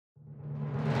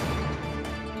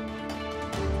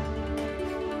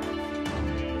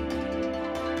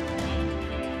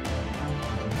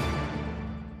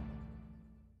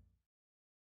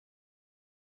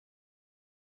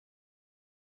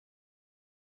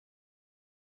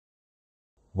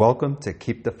Welcome to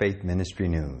Keep the Faith Ministry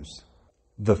News.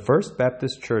 The First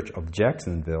Baptist Church of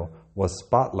Jacksonville was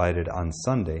spotlighted on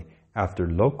Sunday after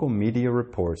local media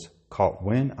reports caught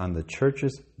wind on the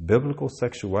church's biblical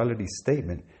sexuality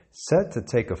statement set to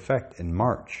take effect in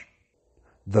March.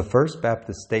 The First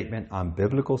Baptist statement on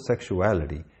biblical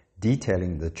sexuality,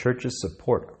 detailing the church's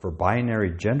support for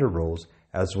binary gender roles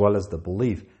as well as the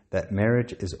belief that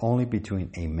marriage is only between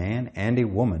a man and a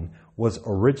woman, was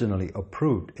originally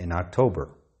approved in October.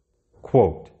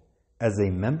 Quote, "As a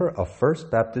member of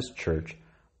First Baptist Church,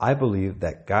 I believe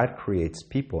that God creates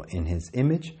people in His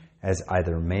image as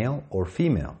either male or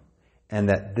female, and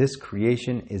that this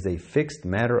creation is a fixed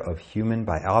matter of human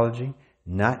biology,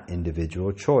 not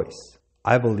individual choice.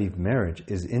 I believe marriage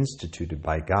is instituted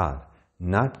by God,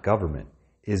 not government,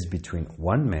 is between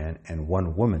one man and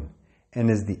one woman,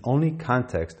 and is the only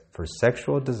context for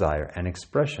sexual desire and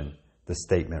expression," the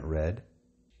statement read.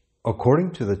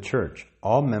 According to the church,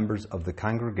 all members of the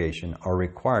congregation are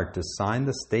required to sign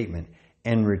the statement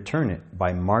and return it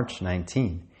by March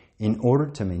 19 in order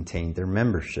to maintain their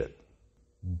membership.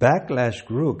 Backlash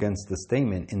grew against the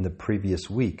statement in the previous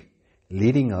week,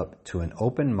 leading up to an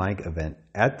open mic event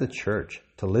at the church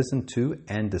to listen to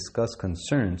and discuss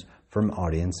concerns from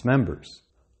audience members.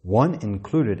 One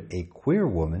included a queer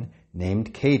woman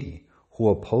named Katie, who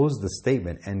opposed the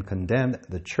statement and condemned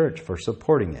the church for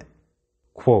supporting it.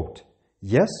 Quote,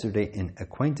 "Yesterday, an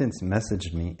acquaintance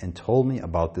messaged me and told me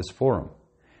about this forum.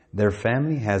 Their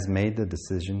family has made the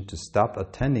decision to stop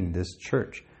attending this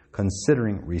church,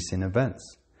 considering recent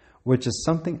events, which is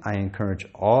something I encourage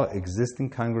all existing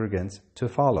congregants to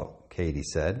follow," Katie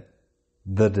said.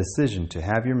 "The decision to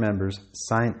have your members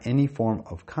sign any form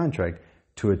of contract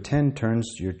to attend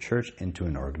turns your church into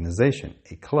an organization,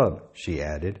 a club," she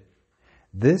added.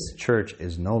 "This church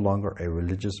is no longer a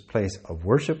religious place of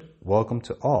worship welcome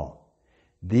to all.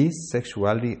 These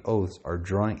sexuality oaths are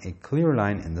drawing a clear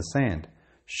line in the sand,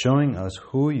 showing us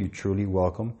who you truly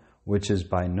welcome, which is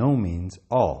by no means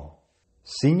all."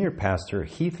 Senior Pastor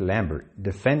Heath Lambert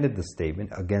defended the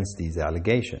statement against these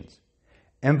allegations,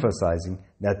 emphasizing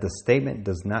that the statement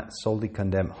does not solely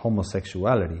condemn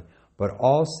homosexuality, but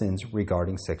all sins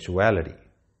regarding sexuality.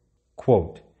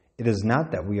 Quote, "It is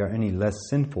not that we are any less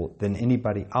sinful than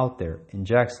anybody out there in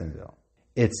Jacksonville.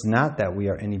 It's not that we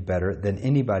are any better than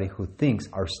anybody who thinks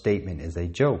our statement is a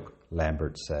joke,"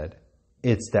 Lambert said.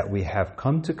 "It's that we have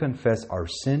come to confess our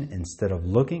sin instead of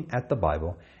looking at the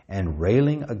Bible and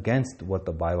railing against what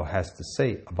the Bible has to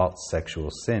say about sexual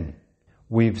sin.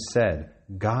 We've said,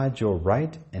 'God, you're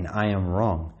right and I am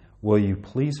wrong. Will you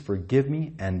please forgive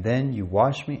me?' And then you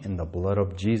wash me in the blood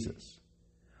of Jesus.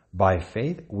 By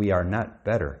faith we are not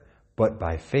better, but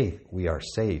by faith we are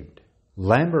saved."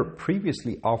 Lambert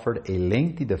previously offered a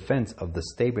lengthy defense of the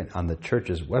statement on the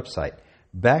church's website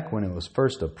back when it was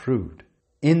first approved.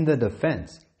 In the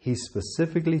defense, he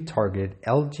specifically targeted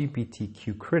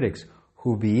LGBTQ critics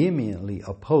who vehemently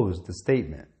opposed the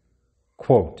statement.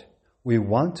 Quote, "We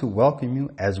want to welcome you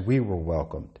as we were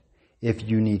welcomed. If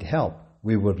you need help,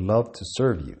 we would love to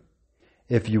serve you.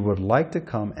 If you would like to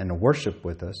come and worship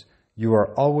with us, you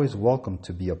are always welcome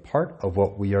to be a part of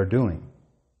what we are doing.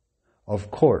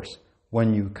 Of course,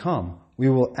 when you come, we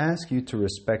will ask you to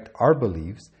respect our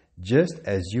beliefs just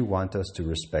as you want us to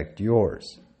respect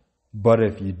yours. But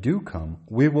if you do come,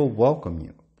 we will welcome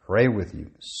you, pray with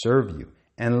you, serve you,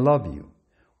 and love you.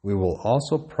 We will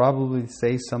also probably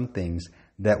say some things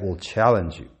that will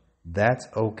challenge you. That's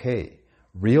okay.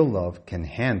 Real love can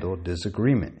handle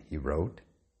disagreement," he wrote.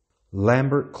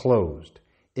 Lambert closed,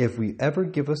 "If we ever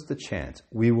give us the chance,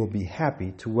 we will be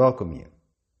happy to welcome you.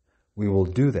 We will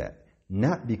do that,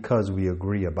 not because we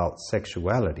agree about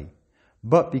sexuality,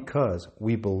 but because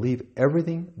we believe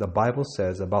everything the Bible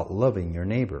says about loving your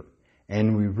neighbor,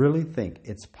 and we really think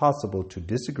it's possible to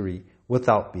disagree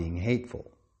without being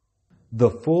hateful." The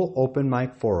full open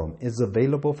mic forum is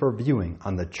available for viewing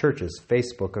on the church's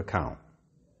Facebook account.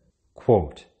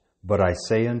 Quote, "But I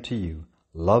say unto you,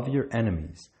 love your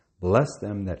enemies, bless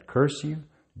them that curse you,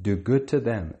 do good to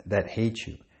them that hate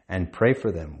you, and pray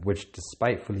for them which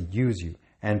despitefully use you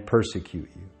and persecute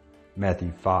you."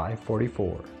 Matthew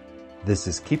 5:44. This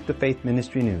is Keep the Faith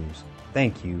Ministry News.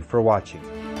 Thank you for watching.